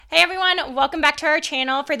Hey everyone, welcome back to our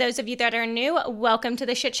channel. For those of you that are new, welcome to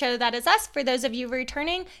the shit show that is us. For those of you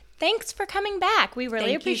returning, thanks for coming back. We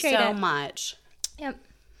really appreciate it. Thank you so much. Yep.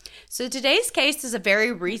 So today's case is a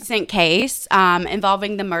very recent case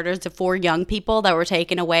involving the murders of 4 young people that were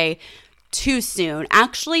taken away too soon.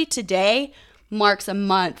 Actually, today marks a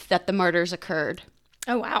month that the murders occurred.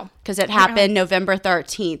 Oh, wow. Because it happened November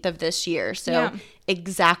 13th of this year. So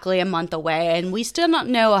exactly a month away. And we still don't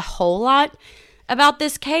know a whole lot about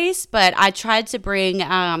this case, but I tried to bring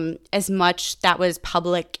as much that was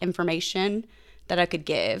public information that I could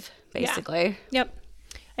give, basically. Yeah. Yep.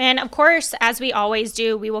 And of course, as we always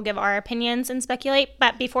do, we will give our opinions and speculate.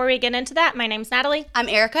 But before we get into that, my name's Natalie. I'm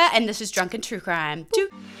Erica, and this is Drunken True Crime.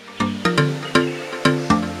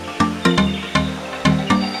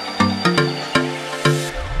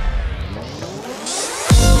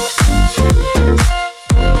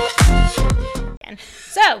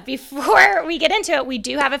 So before we get into it, we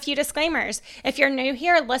do have a few disclaimers. If you're new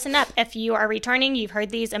here, listen up. If you are returning, you've heard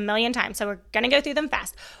these a million times. So we're going to go through them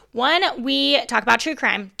fast. 1, we talk about true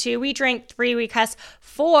crime. 2, we drink. 3, we cuss.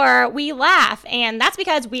 4, we laugh. And that's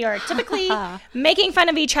because we are typically making fun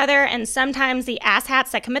of each other and sometimes the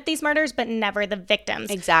asshats that commit these murders, but never the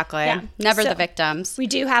victims. Exactly. Yeah. Never the victims. We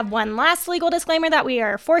do have one last legal disclaimer that we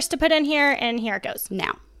are forced to put in here, and here it goes.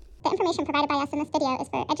 Now. The information provided by us in this video is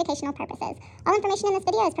for educational purposes. All information in this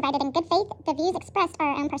video is provided in good faith. The views expressed are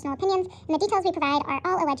our own personal opinions, and the details we provide are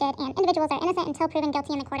all alleged, and individuals are innocent until proven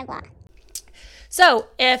guilty in the court of law. So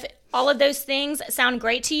if all of those things sound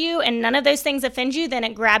great to you and none of those things offend you,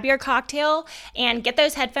 then grab your cocktail and get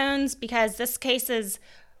those headphones, because this case is,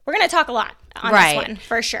 we're going to talk a lot on this one,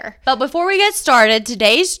 for sure. But before we get started,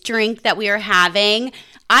 today's drink that we are having,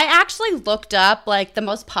 I actually looked up like the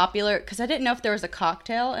most popular, because I didn't know if there was a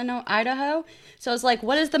cocktail in Idaho. So I was like,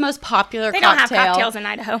 what is the most popular cocktail? They don't have cocktails in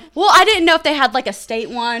Idaho. Well, I didn't know if they had like a state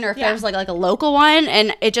one or if there was like a local one.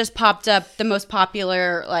 And it just popped up. The most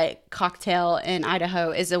popular like cocktail in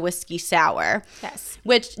Idaho is a whiskey sour. Yes.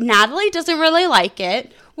 Which Natalie doesn't really like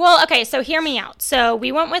it. Well, okay, so hear me out. So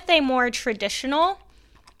we went with a more traditional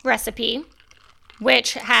recipe,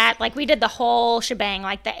 which had, like, we did the whole shebang,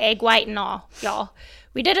 like the egg white and all, y'all.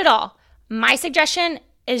 We did it all. My suggestion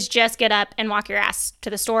is just get up and walk your ass to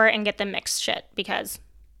the store and get the mixed shit, because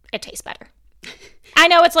it tastes better. I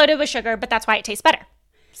know it's loaded with sugar, but that's why it tastes better.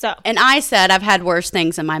 So. And I said I've had worse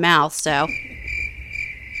things in my mouth, so.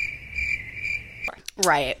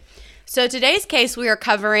 Right. So today's case, we are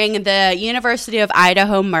covering the University of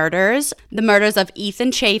Idaho murders, the murders of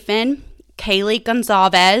Ethan Chafin, Kaylee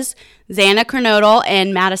Gonzalez, Xana Kernodle,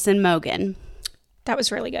 and Madison Mogen. That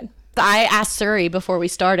was really good. I asked Suri before we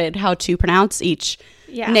started how to pronounce each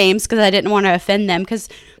names, because I didn't want to offend them, because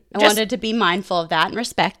I wanted to be mindful of that and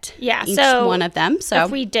respect each one of them. So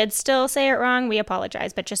if we did still say it wrong, we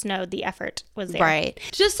apologize, but just know the effort was there. Right.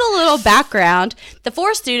 Just a little background. The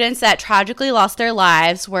 4 students that tragically lost their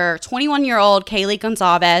lives were 21-year-old Kaylee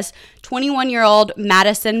Gonzalez, 21-year-old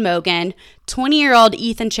Madison Mogen, 20-year-old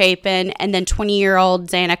Ethan Chapin, and then 20-year-old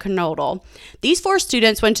Xana Kernodle. These 4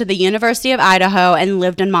 students went to the University of Idaho and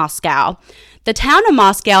lived in Moscow. The town of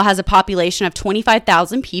Moscow has a population of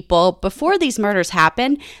 25,000 people. Before these murders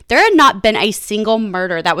happened, there had not been a single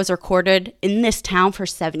murder that was recorded in this town for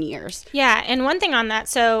 7 years. Yeah, and one thing on that,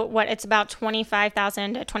 so it's about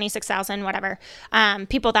 25,000 to 26,000, whatever,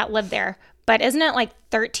 people that live there. But isn't it like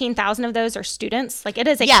 13,000 of those are students? Like, it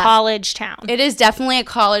is a college town. It is definitely a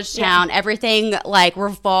college town. Yeah. Everything like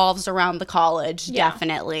revolves around the college,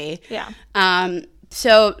 definitely. Yeah.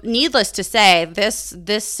 So needless to say, this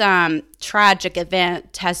tragic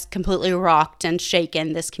event has completely rocked and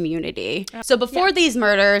shaken this community. So before these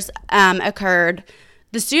murders occurred,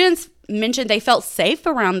 the students mentioned they felt safe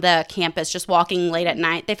around the campus, just walking late at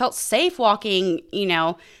night. They felt safe walking,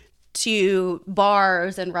 to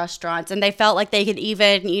bars and restaurants, and they felt like they could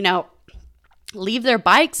even, leave their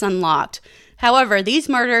bikes unlocked. However, these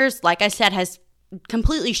murders, like I said, has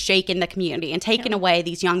completely shaken the community and taken away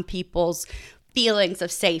these young people's feelings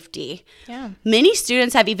of safety. Yeah. Many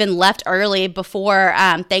students have even left early before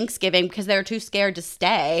Thanksgiving because they were too scared to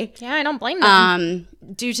stay. Yeah, I don't blame them.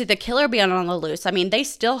 Due to the killer being on the loose. I mean, they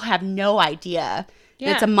still have no idea.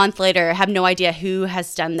 Yeah. It's a month later, have no idea who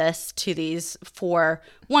has done this to these 4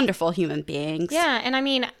 wonderful human beings. Yeah, and I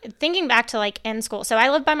mean, thinking back to like in school, so I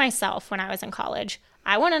lived by myself when I was in college.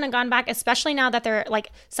 I wouldn't have gone back, especially now that they're like,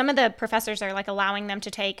 some of the professors are like allowing them to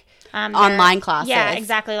take online classes. Yeah,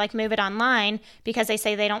 exactly. Like move it online, because they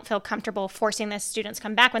say they don't feel comfortable forcing the students to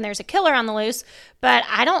come back when there's a killer on the loose. But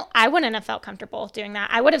I wouldn't have felt comfortable doing that.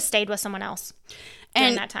 I would have stayed with someone else.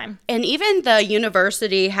 during that time. And even the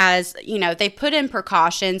university has, they put in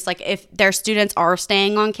precautions. Like if their students are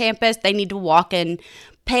staying on campus, they need to walk in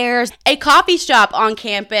pairs. A coffee shop on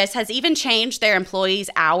campus has even changed their employees'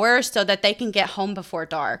 hours so that they can get home before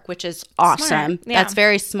dark, which is awesome. Yeah. That's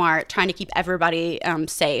very smart, trying to keep everybody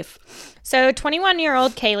safe. So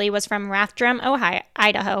 21-year-old Kaylee was from Rathdrum,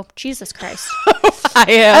 Idaho. Jesus Christ.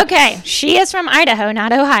 Ohio. Okay, she is from Idaho,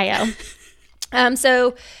 not Ohio.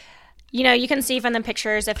 So, you can see from the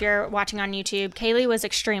pictures if you're watching on YouTube, Kaylee was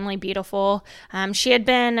extremely beautiful. She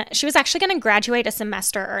was actually going to graduate a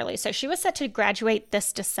semester early. So she was set to graduate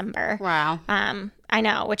this December. Wow. I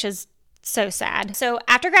know, which is so sad. So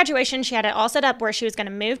after graduation, she had it all set up where she was going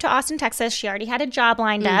to move to Austin, Texas. She already had a job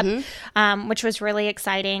lined up, which was really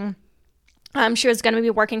exciting. She was going to be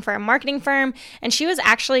working for a marketing firm, and she was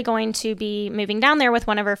actually going to be moving down there with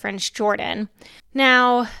one of her friends, Jordan.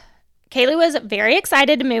 Now, Kaylee was very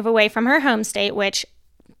excited to move away from her home state, which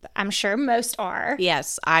I'm sure most are.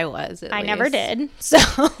 Yes, I was. I never did. So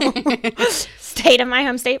stayed in my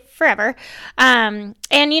home state forever. And,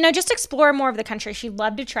 just explore more of the country. She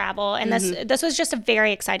loved to travel. And this was just a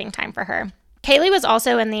very exciting time for her. Kaylee was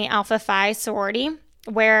also in the Alpha Phi sorority,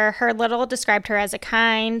 where her little described her as a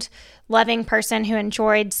kind, loving person who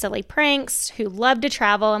enjoyed silly pranks, who loved to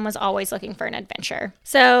travel, and was always looking for an adventure.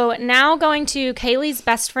 So now going to Kaylee's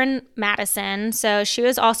best friend, Madison. So she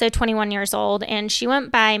was also 21 years old, and she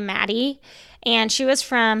went by Maddie, and she was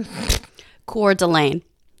from Coeur d'Alene.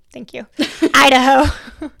 Thank you. Idaho.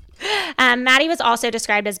 Maddie was also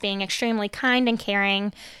described as being extremely kind and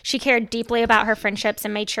caring. She cared deeply about her friendships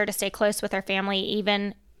and made sure to stay close with her family,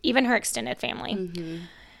 even her extended family.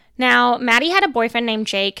 Now, Maddie had a boyfriend named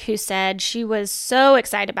Jake who said she was so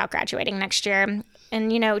excited about graduating next year.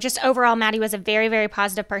 And, just overall, Maddie was a very, very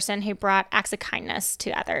positive person who brought acts of kindness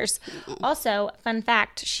to others. Also, fun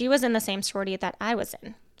fact, she was in the same sorority that I was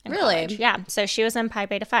in Really? college. Yeah. So she was in Pi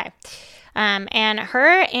Beta Phi. And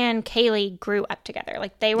her and Kaylee grew up together.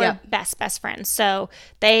 Like, they were best friends. So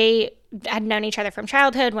they had known each other from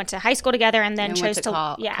childhood, went to high school together, and then chose to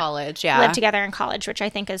college, live together in college, which I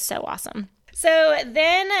think is so awesome. So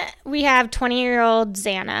then we have 20-year-old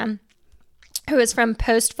Xana, who is from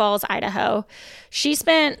Post Falls, Idaho. She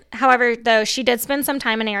did spend some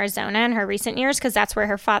time in Arizona in her recent years because that's where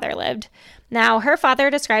her father lived. Now, her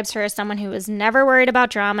father describes her as someone who was never worried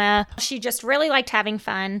about drama. She just really liked having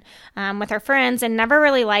fun with her friends and never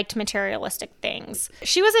really liked materialistic things.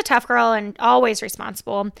 She was a tough girl and always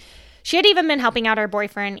responsible. She had even been helping out her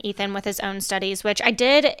boyfriend, Ethan, with his own studies, which I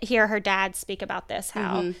did hear her dad speak about this,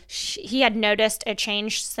 how he had noticed a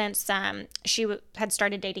change since she had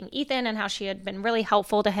started dating Ethan and how she had been really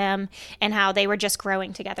helpful to him and how they were just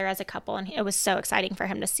growing together as a couple. And it was so exciting for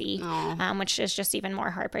him to see, which is just even more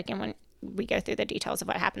heartbreaking when we go through the details of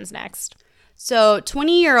what happens next. So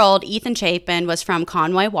 20-year-old Ethan Chapin was from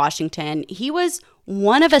Conway, Washington. He was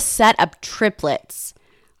one of a set of triplets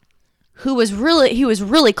he was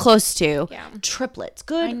really close to. Yeah. Triplets.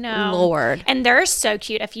 Good I know. Lord. And they're so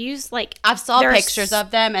cute. If you I've saw pictures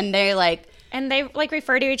of them and they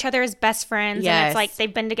refer to each other as best friends. Yes. And it's like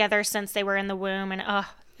they've been together since they were in the womb, and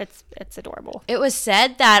it's adorable. It was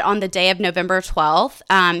said that on the day of November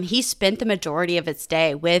 12th, he spent the majority of his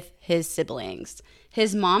day with his siblings.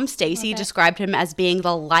 His mom, Stacy, described him as being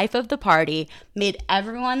the life of the party, made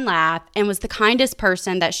everyone laugh, and was the kindest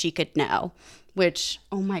person that she could know. Which,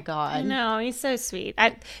 oh my God. I know, he's so sweet.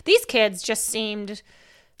 These kids just seemed...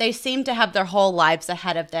 They seemed to have their whole lives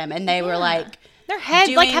ahead of them, and they were like...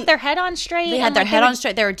 have their head on straight. They had their head on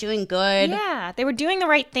straight. They were doing good. Yeah, they were doing the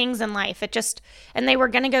right things in life. And they were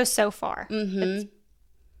going to go so far. It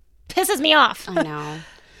pisses me off. I know.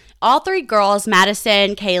 All three girls,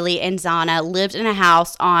 Madison, Kaylee, and Xana, lived in a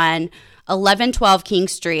house on 1112 King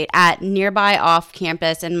Street at nearby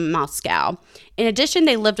off-campus in Moscow. In addition,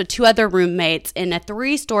 they lived with two other roommates in a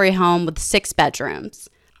 3-story home with 6 bedrooms.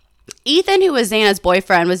 Ethan, who was Xana's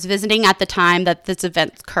boyfriend, was visiting at the time that this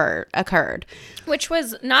event occurred. Which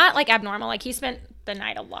was not abnormal. He spent the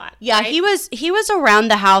night a lot. Yeah, right? he was around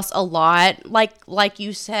the house a lot. Like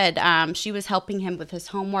you said, she was helping him with his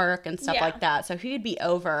homework and stuff like that. So he would be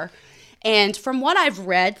over. And from what I've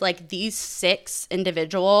read, these 6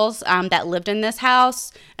 individuals that lived in this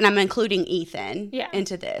house, and I'm including Ethan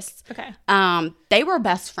into this. Okay. They were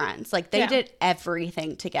best friends. They did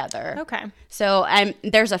everything together. Okay. So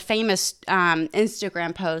there's a famous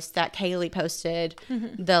Instagram post that Kaylee posted,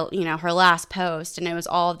 her last post, and it was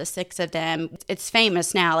all of the 6 of them. It's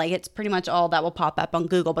famous now. It's pretty much all that will pop up on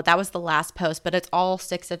Google, but that was the last post. But it's all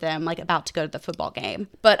 6 of them about to go to the football game.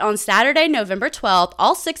 But on Saturday, November 12th,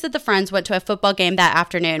 all 6 of the friends friends went to a football game that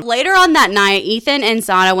afternoon. Later on that night, Ethan and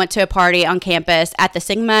Zana went to a party on campus at the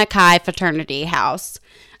Sigma Chi fraternity house.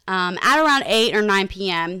 At around 8 or 9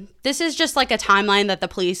 p.m. This is just like a timeline that the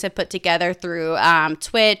police have put together through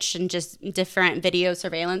Twitch and just different video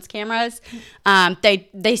surveillance cameras.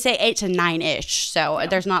 They say 8 to 9-ish, so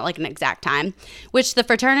there's not like an exact time, which the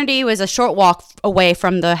fraternity was a short walk away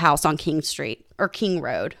from the house on King Street, or King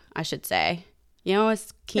Road, I should say. You know,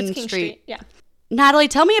 it's King Street. Yeah. Natalie,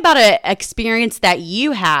 tell me about an experience that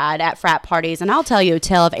you had at frat parties, and I'll tell you a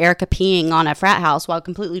tale of Erica peeing on a frat house while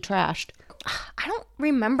completely trashed. I don't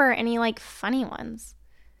remember any like funny ones.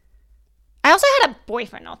 I also had a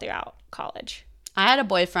boyfriend all throughout college. I had a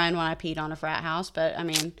boyfriend when I peed on a frat house, but I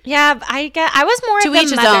mean, yeah, I was more to of the each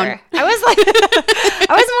his mother. own. I was like,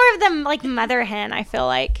 I was more of the like mother hen. I feel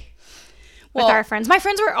like with our friends. My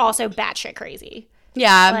friends were also batshit crazy.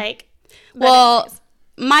 Yeah. Like, well,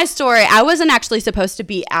 my story. I wasn't actually supposed to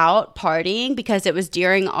be out partying because it was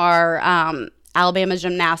during our Alabama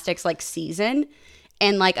gymnastics like season.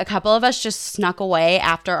 And, like, a couple of us just snuck away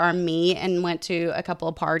after our meet and went to a couple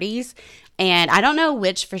of parties. And I don't know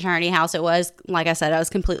which fraternity house it was. Like I said, I was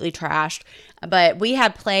completely trashed. But we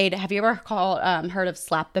had played – have you ever heard of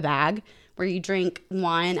Slap the Bag, where you drink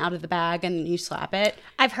wine out of the bag and you slap it?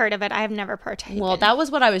 I've heard of it. I have never partaken. Well, that was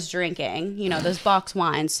what I was drinking, you know, those box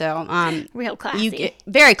wines. So real classy. You get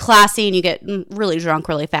very classy and you get really drunk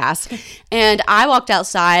really fast. And I walked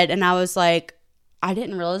outside and I was like, I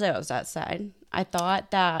didn't realize I was outside. I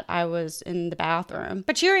thought that I was in the bathroom.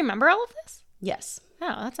 But you remember all of this? Yes.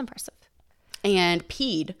 Oh, that's impressive. And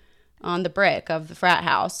peed on the brick of the frat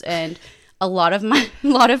house. And a lot of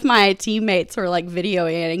my teammates were like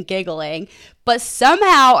videoing and giggling. But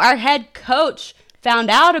somehow our head coach found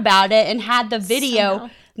out about it and had the video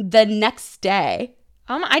the next day.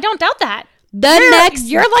 I don't doubt that.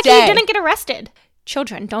 You're lucky you didn't get arrested.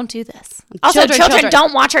 Children, don't do this. Also, children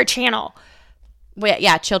don't watch our channel. Well,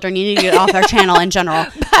 yeah, children, you need to get off our channel in general.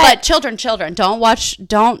 But children, don't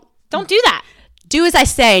do that. Do as I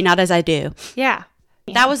say, not as I do. Yeah.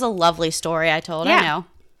 That was a lovely story I told. Yeah.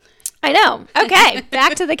 I know. Okay,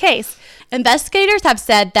 back to the case. Investigators have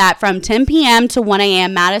said that from 10 p.m. to 1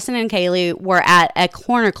 a.m., Madison and Kaylee were at a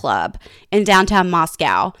corner club in downtown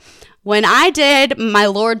Moscow. When I did my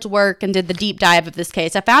Lord's work and did the deep dive of this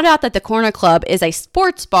case, I found out that the Corner Club is a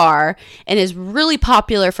sports bar and is really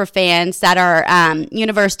popular for fans that are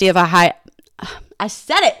University of Ohio. I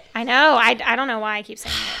said it. I know. I don't know why I keep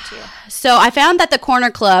saying it to you. So I found that the Corner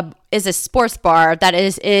Club is a sports bar that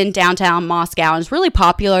is in downtown Moscow and is really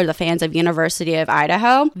popular to the fans of University of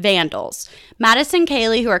Idaho. Vandals. Madison and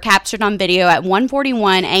Kaylee, who are captured on video at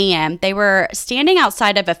 1:41 a.m., they were standing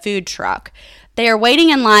outside of a food truck. They are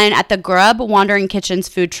waiting in line at the Grub Wandering Kitchens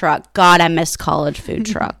food truck. God, I miss college food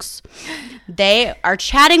trucks. They are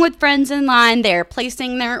chatting with friends in line. They are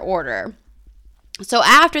placing their order. So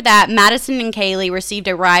after that, Madison and Kaylee received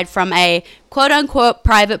a ride from a quote-unquote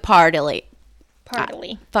private party.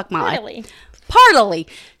 Fuck my life. Partily.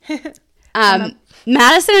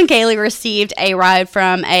 Madison and Kaylee received a ride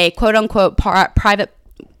from a quote-unquote private...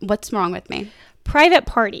 What's wrong with me? Private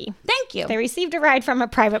party. Thank you. They received a ride from a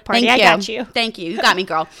private party. I got you. Thank you. You got me,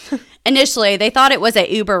 girl. Initially, they thought it was an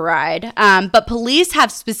Uber ride, but police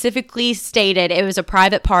have specifically stated it was a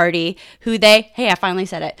private party who they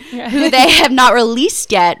have not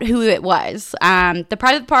released yet who it was. The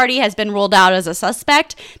private party has been ruled out as a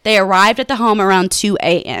suspect. They arrived at the home around 2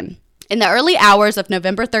 a.m. In the early hours of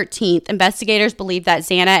November 13th, investigators believe that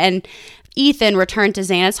Xana and Ethan returned to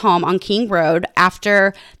Xana's home on King Road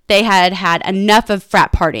after they had had enough of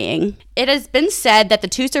frat partying. It has been said that the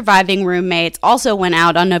two surviving roommates also went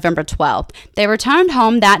out on November 12th. They returned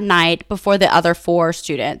home that night before the other 4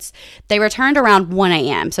 students. They returned around 1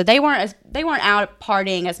 a.m. So they weren't out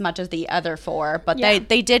partying as much as the other 4, but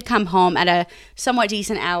they did come home at a somewhat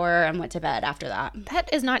decent hour and went to bed after that.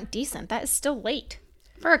 That is not decent. That is still late.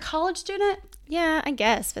 For a college student? Yeah, I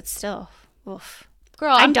guess, but still. Oof.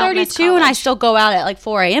 Girl, I'm 32 and I still go out at like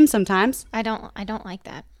 4 a.m. sometimes. I don't like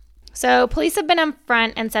that. So police have been up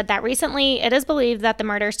front and said that recently it is believed that the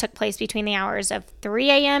murders took place between the hours of 3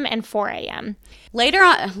 a.m. and 4 a.m. Later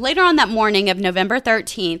on that morning of November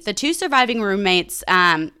 13th, the two surviving roommates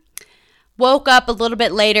woke up a little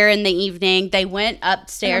bit later in the evening. They went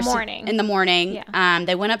upstairs. In the morning. Yeah.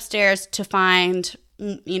 They went upstairs to find,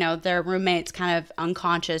 their roommates kind of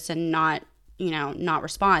unconscious and not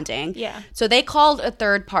responding. Yeah. So they called a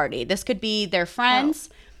third party. This could be their friends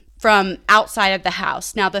from outside of the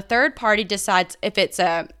house. Now, the third party decides if it's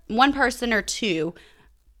a one person or 2.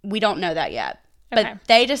 We don't know that yet. Okay. But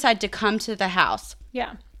they decide to come to the house.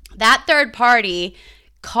 Yeah. That third party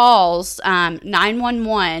calls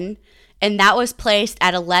 911 and that was placed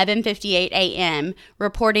at 11:58 a.m.,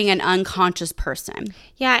 reporting an unconscious person.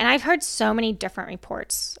 Yeah, and I've heard so many different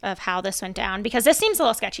reports of how this went down because this seems a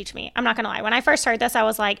little sketchy to me. I'm not going to lie. When I first heard this, I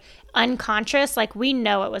was like, unconscious? Like, we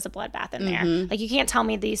know it was a bloodbath in there. Like, you can't tell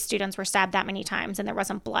me these students were stabbed that many times and there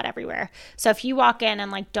wasn't blood everywhere. So if you walk in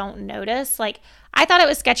and, like, don't notice, like, I thought it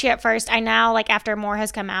was sketchy at first. I now, like, after more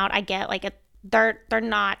has come out, I get, like, they're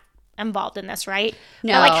not involved in this, right?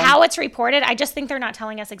 No. But like how it's reported, I just think they're not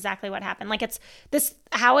telling us exactly what happened. Like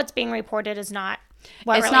how it's being reported is not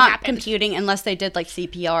what it's really not happened. computing unless they did like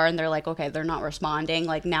CPR and they're like, okay, they're not responding.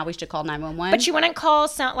 Like now we should call 911. But you wouldn't call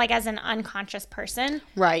like as an unconscious person,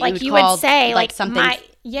 right? Like you would say like something.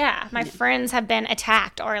 My friends have been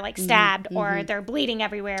attacked or like stabbed or they're bleeding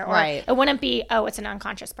everywhere. Or right. It wouldn't be it's an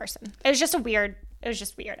unconscious person. It was just weird,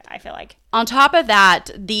 I feel like. On top of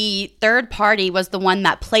that, the third party was the one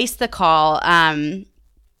that placed the call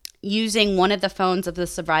using one of the phones of the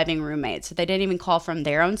surviving roommate. So they didn't even call from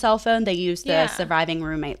their own cell phone. They used the surviving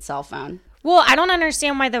roommate's cell phone. Well, I don't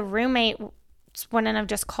understand why the roommate wouldn't have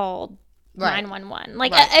just called 911.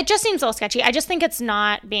 Like, it just seems a little sketchy. I just think it's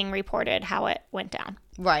not being reported how it went down.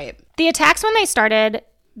 Right. The attacks, when they started,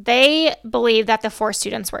 they believed that the 4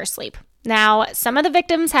 students were asleep. Now, some of the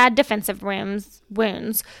victims had defensive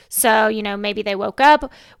wounds. So, maybe they woke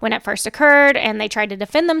up when it first occurred and they tried to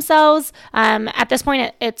defend themselves. At this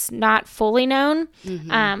point, it's not fully known.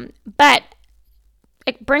 But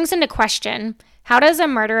it brings into question, how does a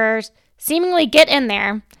murderer seemingly get in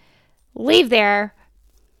there, leave there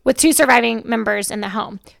with 2 surviving members in the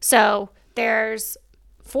home? So there's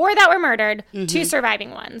 4 that were murdered, 2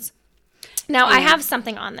 surviving ones. Now, I have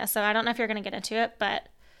something on this, so I don't know if you're going to get into it, but...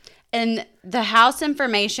 And the house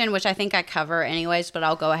information, which I think I cover anyways, but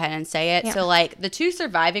I'll go ahead and say it. Yeah. So, like, the 2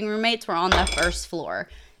 surviving roommates were on the first floor.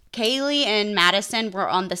 Kaylee and Madison were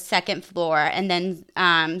on the second floor. And then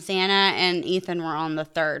Xana and Ethan were on the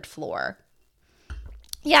third floor.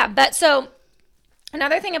 Yeah, but so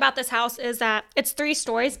another thing about this house is that it's 3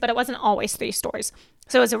 stories, but it wasn't always 3 stories.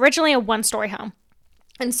 So it was originally a 1-story home.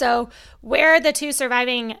 And so where the 2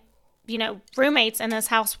 surviving roommates in this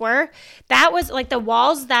house that was like the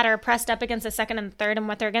walls that are pressed up against the second and third and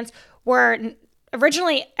what they're against were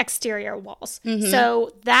originally exterior walls.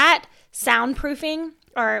 So that soundproofing,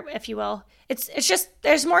 or if you will, it's just,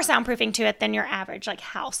 there's more soundproofing to it than your average like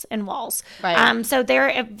house and walls. Right. So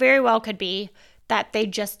it very well could be that they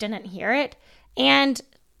just didn't hear it. And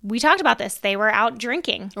we talked about this. They were out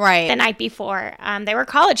drinking the night before. They were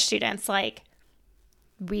college students. Like,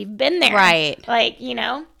 we've been there. Right. Like,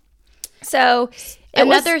 So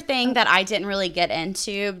another thing that I didn't really get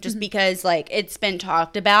into just because like it's been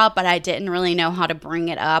talked about, but I didn't really know how to bring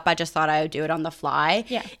it up. I just thought I would do it on the fly.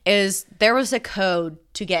 Yeah. Is there was a code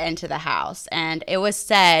to get into the house, and it was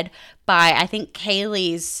said by I think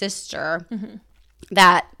Kaylee's sister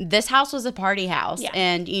that this house was a party house. Yeah.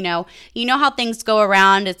 And you know how things go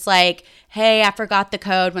around. It's like, hey, I forgot the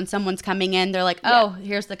code. When someone's coming in, they're like, oh,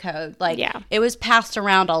 here's the code. Like, it was passed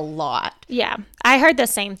around a lot. Yeah. I heard the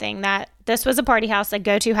same thing, that this was a party house, a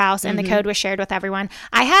go-to house, and the code was shared with everyone.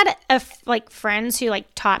 I had friends who like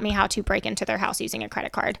taught me how to break into their house using a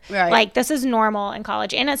credit card. Right. Like, this is normal in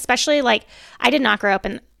college. And especially like, I did not grow up.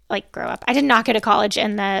 I did not go to college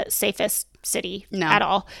in the safest city at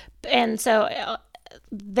all. And so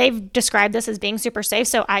they've described this as being super safe.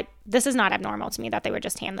 So this is not abnormal to me that they would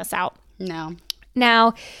just hand this out. No.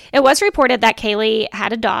 Now, it was reported that Kaylee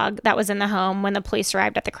had a dog that was in the home when the police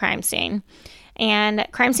arrived at the crime scene. And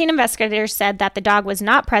crime scene investigators said that the dog was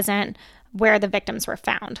not present where the victims were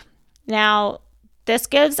found. Now, this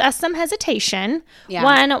gives us some hesitation. Yeah.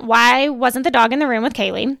 One, why wasn't the dog in the room with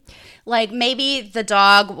Kaylee? Like, maybe the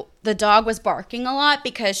dog was barking a lot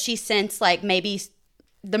because she sensed like maybe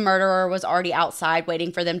the murderer was already outside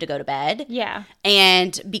waiting for them to go to bed. Yeah.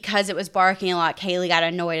 And because it was barking a lot, Kaylee got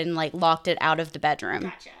annoyed and like locked it out of the bedroom.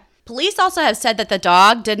 Gotcha. Police also have said that the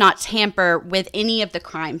dog did not tamper with any of the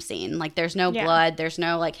crime scene. Like, there's no blood. There's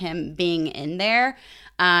no like him being in there,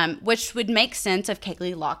 which would make sense if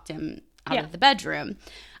Kaylee locked him out of the bedroom.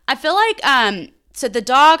 I feel like so the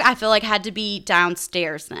dog, I feel like, had to be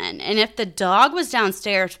downstairs then. And if the dog was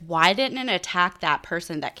downstairs, why didn't it attack that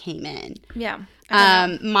person that came in? Yeah.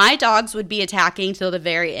 My dogs would be attacking till the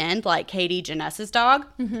very end, like Katie Janessa's dog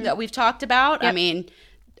that we've talked about. Yep. I mean,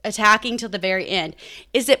 attacking till the very end.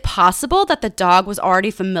 Is it possible that the dog was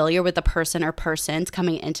already familiar with the person or persons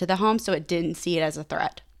coming into the home, so it didn't see it as a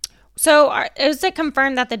threat? So is it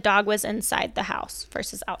confirmed that the dog was inside the house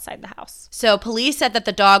versus outside the house? So police said that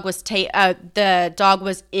the dog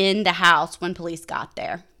was in the house when police got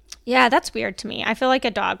there. Yeah, that's weird to me. I feel like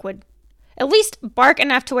a dog would at least bark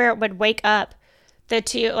enough to where it would wake up the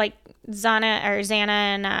Xana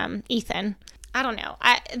and Ethan. I don't know.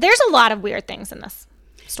 There's a lot of weird things in this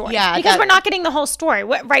story. Yeah, because we're not getting the whole story.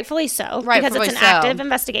 Rightfully so. Because it's an active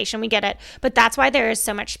investigation. We get it. But that's why there is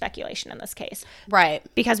so much speculation in this case. Right.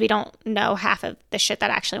 Because we don't know half of the shit that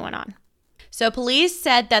actually went on. So police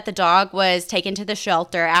said that the dog was taken to the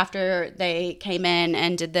shelter after they came in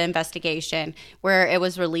and did the investigation, where it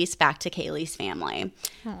was released back to Kaylee's family.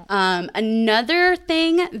 Another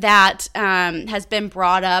thing that has been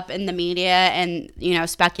brought up in the media and,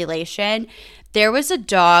 speculation, there was a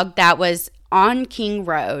dog that was on King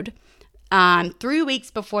Road 3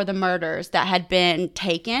 weeks before the murders that had been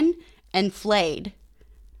taken and flayed.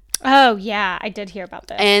 Oh, yeah. I did hear about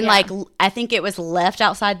this. And, I think it was left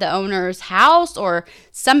outside the owner's house, or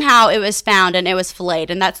somehow it was found and it was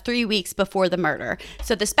filleted. And that's 3 weeks before the murder.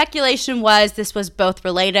 So the speculation was this was both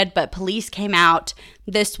related, but police came out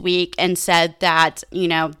this week and said that,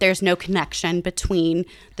 there's no connection between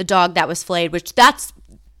the dog that was filleted, which that's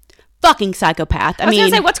fucking psychopath. I was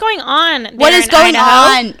going to say, what's going on there what is going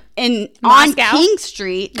Idaho? on King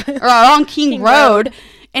Street or on King Road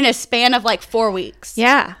in a span of 4 weeks?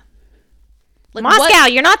 Yeah. Moscow,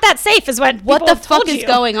 you're not that safe is what the fuck is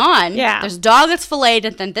going on? Yeah. There's a dog that's filleted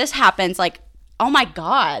and then this happens. Oh my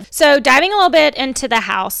God. So diving a little bit into the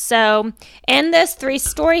house. So in this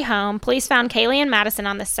 3-story home, police found Kaylee and Madison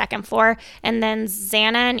on the 2nd floor, and then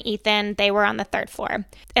Xana and Ethan, they were on the 3rd floor.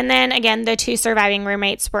 And then again, the 2 surviving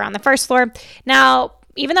roommates were on the 1st floor. Now,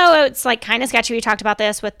 even though it's kind of sketchy, we talked about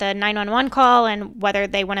this with the 911 call and whether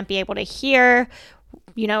they wouldn't be able to hear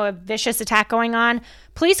a vicious attack going on.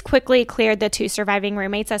 Police quickly cleared the 2 surviving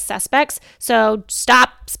roommates as suspects. So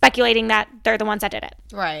stop speculating that they're the ones that did it.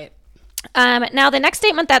 Right. Now, the next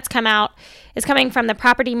statement that's come out is coming from the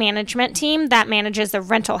property management team that manages the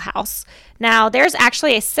rental house. Now, there's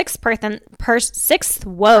actually a sixth person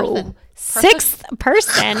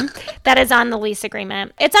that is on the lease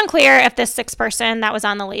agreement. It's unclear if this 6th person that was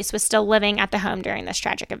on the lease was still living at the home during this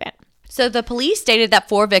tragic event. So the police stated that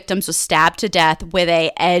 4 victims were stabbed to death with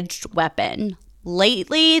a edged weapon.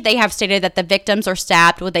 Lately, they have stated that the victims were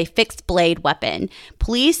stabbed with a fixed blade weapon.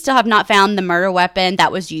 Police still have not found the murder weapon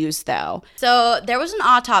that was used, though. So there was an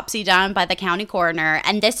autopsy done by the county coroner,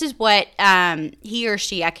 and this is what he or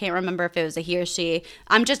she, I can't remember if it was a he or she.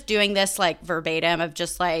 I'm just doing this verbatim of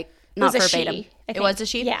just not verbatim. It was a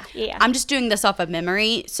she? Yeah. I'm just doing this off of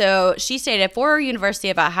memory. So she stated, for University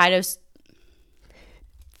of Idaho.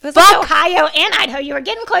 It was Ohio and Idaho. You were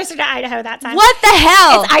getting closer to Idaho that time. What the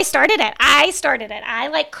hell? I started it.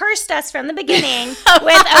 I cursed us from the beginning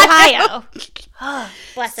with Ohio. Oh,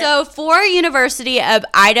 bless it. So 4 University of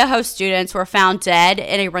Idaho students were found dead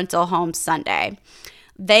in a rental home Sunday.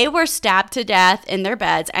 They were stabbed to death in their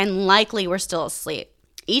beds and likely were still asleep.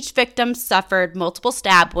 Each victim suffered multiple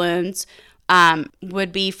stab wounds,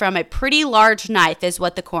 would be from a pretty large knife, is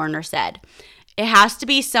what the coroner said. It has to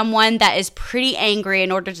be someone that is pretty angry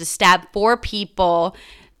in order to stab 4 people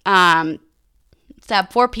to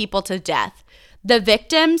death. The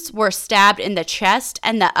victims were stabbed in the chest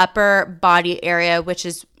and the upper body area, which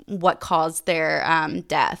is what caused their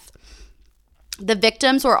death. The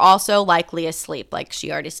victims were also likely asleep, like she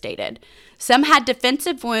already stated. Some had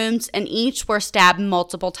defensive wounds and each were stabbed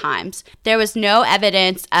multiple times. There was no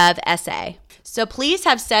evidence of SA. So police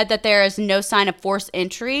have said that there is no sign of forced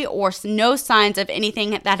entry or no signs of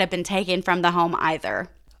anything that had been taken from the home either.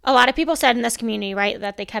 A lot of people said in this community, right,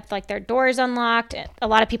 that they kept their doors unlocked. A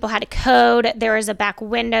lot of people had a code. There was a back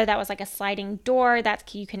window that was a sliding door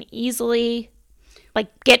that you can easily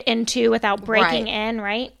get into without breaking in,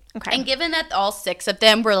 right? Okay. And given that all 6 of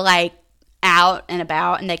them were out and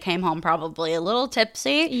about and they came home probably a little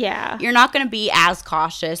tipsy, yeah, you're not going to be as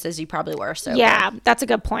cautious as you probably were sober. Yeah, that's a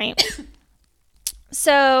good point.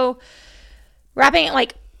 So,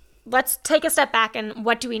 let's take a step back and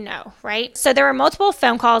what do we know, right? So there were multiple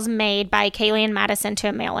phone calls made by Kaylee and Madison to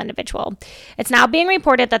a male individual. It's now being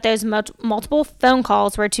reported that those multiple phone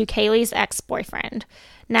calls were to Kaylee's ex-boyfriend.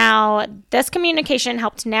 Now, this communication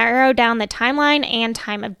helped narrow down the timeline and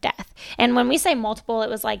time of death. And when we say multiple, it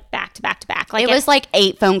was back to back to back. It was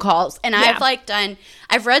 8 phone calls. And yeah.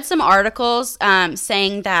 I've read some articles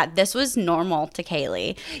saying that this was normal to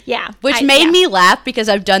Kaylee. Yeah. Which made me laugh because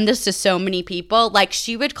I've done this to so many people.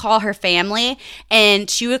 She would call her family and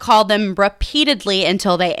she would call them repeatedly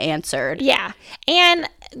until they answered. Yeah. And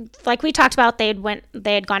we talked about, they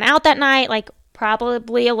had gone out that night,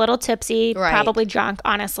 probably a little tipsy, right, probably drunk,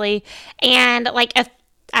 honestly. And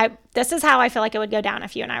this is how I feel it would go down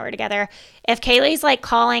if you and I were together. If Kaylee's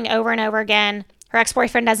calling over and over again, her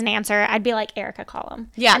ex-boyfriend doesn't answer, I'd be like, Erica, call him.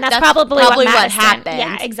 Yeah, and that's probably what happened.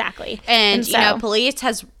 Yeah, exactly. And so, police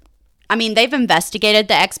has, I mean, they've investigated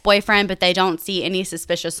the ex-boyfriend, but they don't see any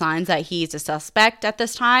suspicious signs that he's a suspect at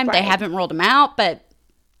this time. Right. They haven't ruled him out, but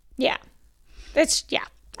yeah.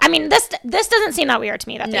 I mean, this doesn't seem that weird to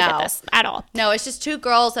me that they did this at all. No, it's just two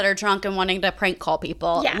girls that are drunk and wanting to prank call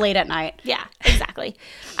people late at night. Yeah, exactly.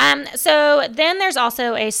 So then there's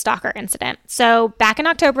also a stalker incident. So back in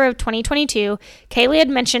October of 2022, Kaylee had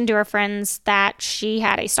mentioned to her friends that she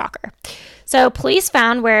had a stalker. So police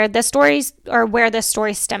found where this story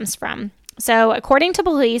stems from. So according to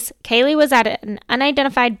police, Kaylee was at an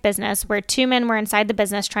unidentified business where two men were inside the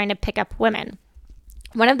business trying to pick up women.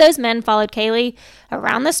 One of those men followed Kaylee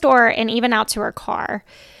around the store and even out to her car.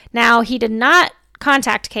 Now, he did not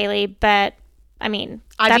contact Kaylee, but, I mean...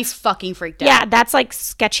 I'd be fucking freaked out. Yeah, that's, like,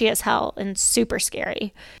 sketchy as hell and super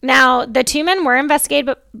scary. Now, the two men were investigated,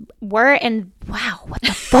 but wow, what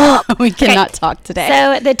the fuck? We cannot talk today.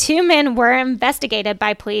 So, the two men were investigated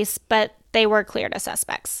by police, but they were cleared as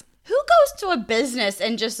suspects. Who goes to a business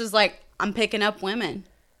and just is like, I'm picking up women?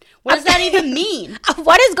 What does that even mean?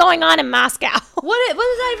 What is going on in Moscow? What does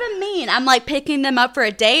that even mean? I'm like picking them up for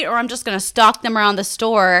a date, or I'm just going to stalk them around the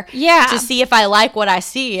store to see if I like what I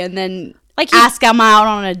see and then ask them out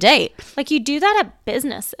on a date. Like you do that at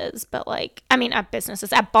businesses, but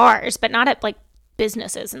at bars, but not at like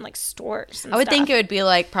businesses and like stores and I would stuff. think it would be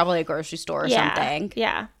like probably a grocery store or something.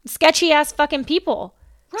 Yeah. Sketchy ass fucking people.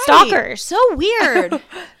 Right. Stalkers. So weird.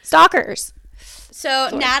 Stalkers. So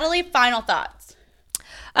Natalie, final thoughts.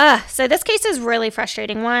 So this case is really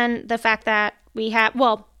frustrating. One, the fact that we have,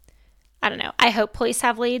 well, I don't know. I hope police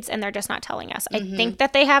have leads and they're just not telling us. I think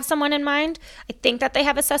that they have someone in mind. I think that they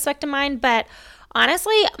have a suspect in mind. But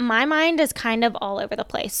honestly, my mind is kind of all over the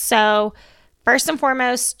place. So first and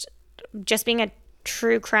foremost, just being a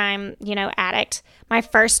true crime, addict, my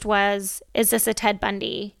first was, is this a Ted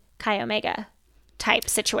Bundy, Chi Omega type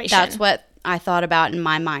situation? That's what I thought about in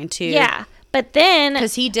my mind too. Yeah. But then...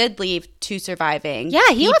 Because he did leave two surviving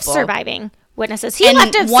he left surviving witnesses. He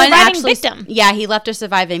left a surviving victim. Yeah, he left a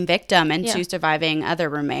surviving victim and two surviving other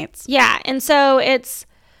roommates. Yeah, and so it's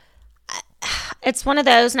one of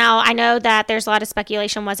those. Now, I know that there's a lot of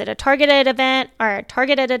speculation. Was it a targeted event or a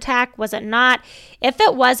targeted attack? Was it not? If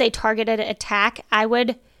it was a targeted attack, I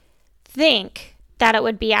would think that it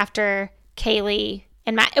would be after Kaylee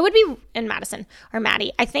and it would be in Madison or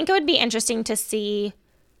Maddie. I think it would be interesting to see...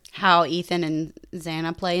 how Ethan and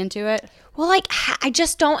Xana play into it? Well, like, I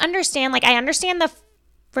just don't understand. Like, I understand the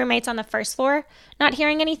roommates on the first floor not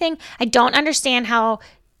hearing anything. I don't understand how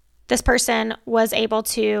this person was able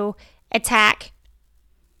to attack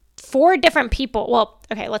 4 different people. Well,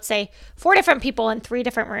 okay, let's say 4 different people in 3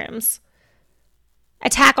 different rooms.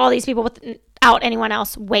 Attack all these people without anyone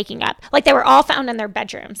else waking up. Like, they were all found in their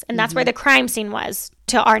bedrooms. And that's where the crime scene was,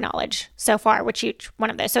 to our knowledge so far, which each one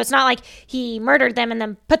of those. So it's not like he murdered them and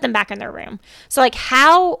then put them back in their room. So, like,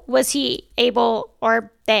 how was he able,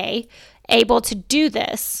 or they, able to do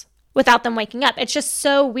this without them waking up? It's just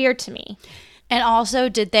so weird to me. And also,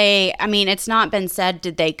 it's not been said,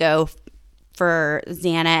 did they go for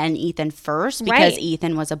Xana and Ethan first? Because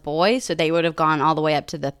Ethan was a boy, so they would have gone all the way up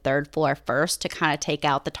to the 3rd floor first to kind of take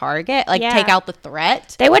out the target, take out the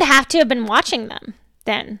threat. They would have to have been watching them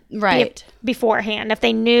then. Right. Beforehand, if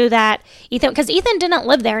they knew that Ethan, because Ethan didn't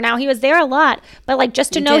live there. Now, he was there a lot, but like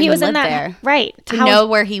just to know he was in that there. Right. To know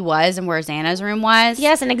where he was and where Xana's room was.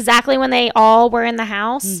 Yes, and exactly when they all were in the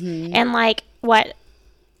house. And like what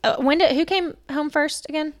who came home first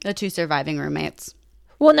again? The 2 surviving roommates.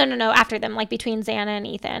 Well, no, after them, like between Xana and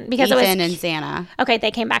Ethan. Because Ethan and Xana. Okay,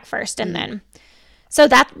 they came back first and then. So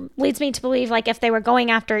that leads me to believe, like, if they were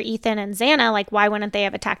going after Ethan and Xana, like, why wouldn't they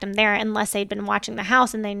have attacked him there unless they'd been watching the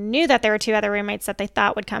house and they knew that there were 2 other roommates that they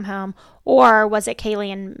thought would come home? Or was it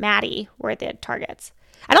Kaylee and Maddie were the targets?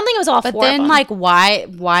 I don't think it was all 4 of them. But then, like,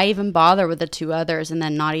 why even bother with the 2 others and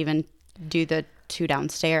then not even do the 2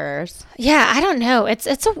 downstairs? Yeah, I don't know.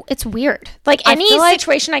 It's weird. Like, any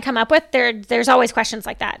situation I come up with, there's always questions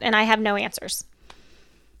like that, and I have no answers.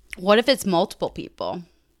 What if it's multiple people?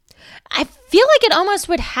 I feel like it almost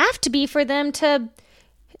would have to be for them to,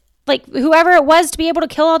 like, whoever it was, to be able to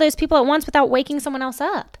kill all those people at once without waking someone else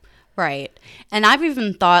up. Right. And I've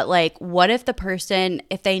even thought, like, what if the person,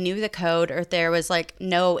 if they knew the code or if there was, like,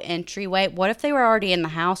 no entryway, what if they were already in the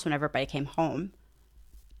house when everybody came home?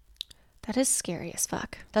 That is scary as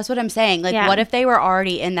fuck. That's what I'm saying. Like, what if they were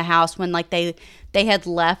already in the house when, like, they had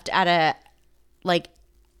left at a, like,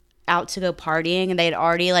 out to go partying and they had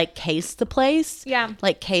already, like, cased the place? Yeah.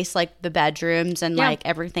 Like, cased, like, the bedrooms and, like,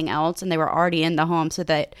 everything else. And they were already in the home so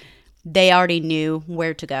that they already knew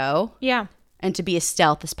where to go. Yeah. And to be as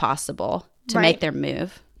stealth as possible to make their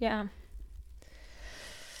move. Yeah.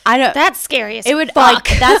 I don't. That's scary as It would fuck.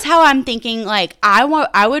 like that's how I'm thinking. Like I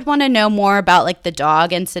would want to know more about like the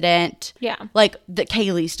dog incident. Yeah. Like the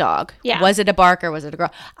Kaylee's dog. Yeah. Was it a bark or was it a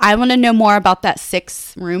girl? I want to know more about that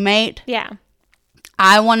 6th roommate. Yeah.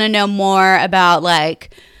 I want to know more about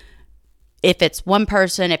like if it's one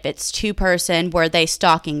person, if it's 2 person, were they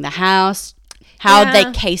stalking the house? How Yeah.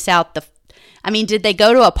 they case out the. I mean, did they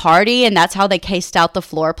go to a party and that's how they cased out the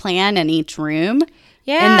floor plan in each room?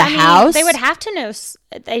 Yeah, In the house? they would have to know.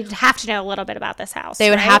 They'd have to know a little bit about this house. They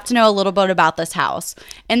would right? have to know a little bit about this house.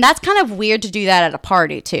 And that's kind of weird to do that at a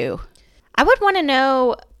party, too. I would want to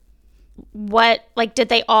know what, like, did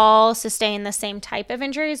they all sustain the same type of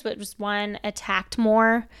injuries? Was one attacked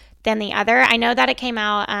more than the other? I know that it came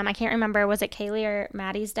out. I can't remember. Was it Kaylee or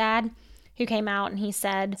Maddie's dad who came out and he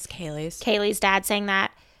said It's Kaylee's. Kaylee's dad saying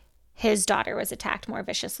that his daughter was attacked more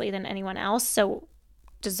viciously than anyone else. So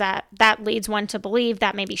does that leads one to believe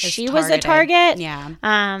that maybe she was the target? Yeah.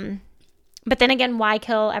 But then again, why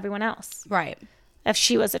kill everyone else Right. if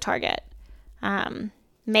she was a target?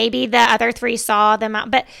 Maybe the other 3 saw them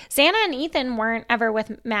out, but Xana and Ethan weren't ever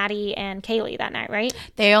with Maddie and Kaylee that night, right?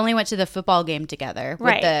 They only went to the football game together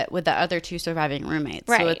Right. with the other 2 surviving roommates.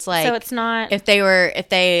 Right. So it's like so it's not. if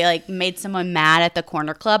they like made someone mad at the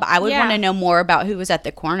corner club, I would Yeah. want to know more about who was at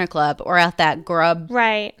the corner club or at that grub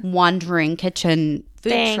right. wandering kitchen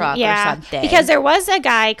food truck or something. Because there was a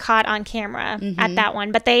guy caught on camera at that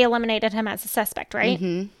one, but they eliminated him as a suspect, right?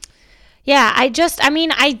 Mm-hmm. Yeah,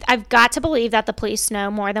 I've got to believe that the police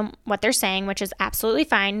know more than what they're saying, which is absolutely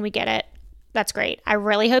fine. We get it. That's great. I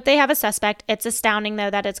really hope they have a suspect. It's astounding,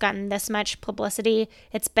 though, that it's gotten this much publicity.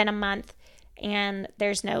 It's been a month, and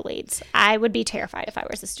there's no leads. I would be terrified if I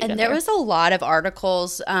was a student. And there was a lot of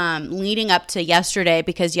articles leading up to yesterday,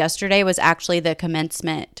 because yesterday was actually the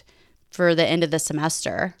commencement for the end of the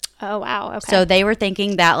semester. Oh, wow. Okay. So they were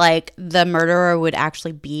thinking that like the murderer would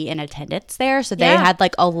actually be in attendance there. So they had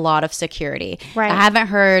like a lot of security. Right. I haven't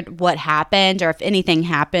heard what happened or if anything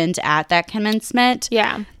happened at that commencement.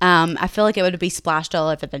 Yeah. I feel like it would be splashed all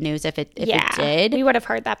over the news if it did. We would have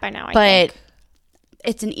heard that by now, I But think.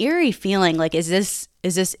 it's an eerie feeling. Like, is this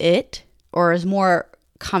it? Or is more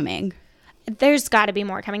coming? There's got to be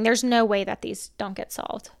more coming. There's no way that these don't get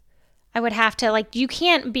solved. I would have to, like, you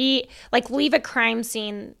can't be, like, leave a crime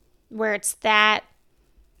scene where it's that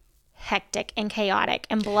hectic and chaotic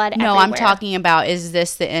and blood No, everywhere. I'm talking about, is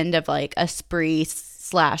this the end of like a spree /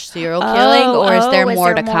 serial killing, or is there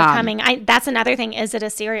more to come? Coming? That's another thing. Is it a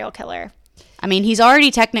serial killer? I mean, he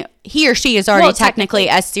or she is already technically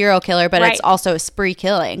a serial killer, but Right. it's also a spree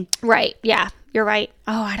killing. Right. Yeah, you're right.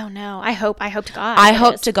 Oh, I don't know. I hope to God. I it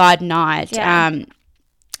hope is. to God not. Yeah.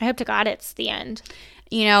 I hope to God it's the end.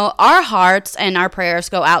 You know, our hearts and our prayers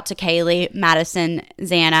go out to Kaylee, Madison,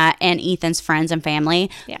 Xana, and Ethan's friends and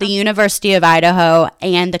family, the University of Idaho,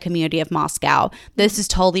 and the community of Moscow. This has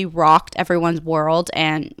totally rocked everyone's world,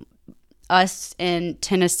 and us in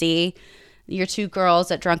Tennessee, your 2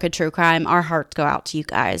 girls at Drunken True Crime, our hearts go out to you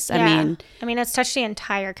guys. I mean, it's touched the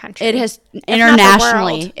entire country. It has not the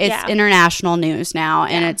internationally. world. It's Yeah. international news now,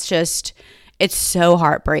 and it's so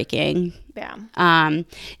heartbreaking. Yeah.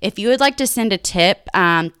 If you would like to send a tip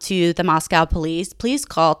to the Moscow police, please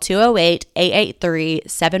call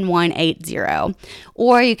 208-883-7180.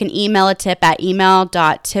 Or you can email a tip at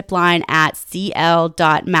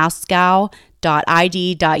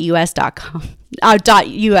email.tipline@cl.moscow.id.us.com.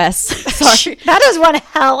 .us. Sorry. That is one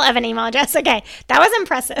hell of an email address. Okay. That was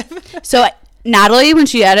impressive. So Natalie, when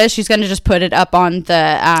she edits, she's going to just put it up on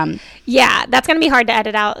the Yeah, that's going to be hard to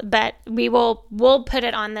edit out, but we'll put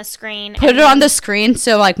it on the screen. put it on the screen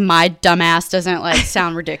so like my dumbass doesn't like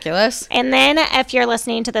sound ridiculous. And then if you're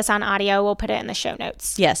listening to this on audio, we'll put it in the show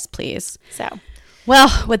notes. Yes, please. So,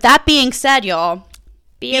 Well, with that being said, y'all,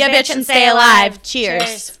 be a bitch and stay alive.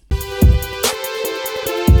 Cheers.